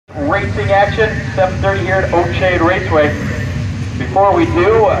racing action, 7:30 here at Oakshade Raceway. Before we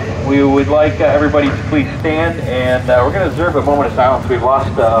do, we would like everybody to please stand, and we're going to observe a moment of silence. We've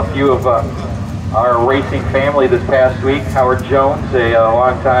lost a few of our racing family this past week. Howard Jones, a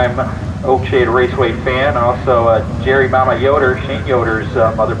longtime Oakshade Raceway fan. Also, Jerry Mama Yoder, Shane Yoder's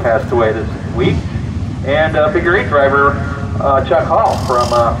mother, passed away this week. And figure eight driver Chuck Hall from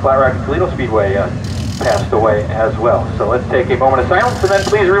Flat Rock and Toledo Speedway passed away as well. So let's take a moment of silence, and then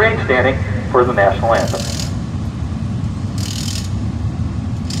please remain standing for the national anthem.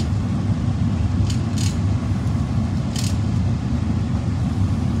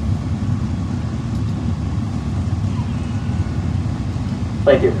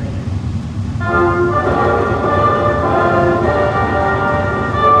 Thank you.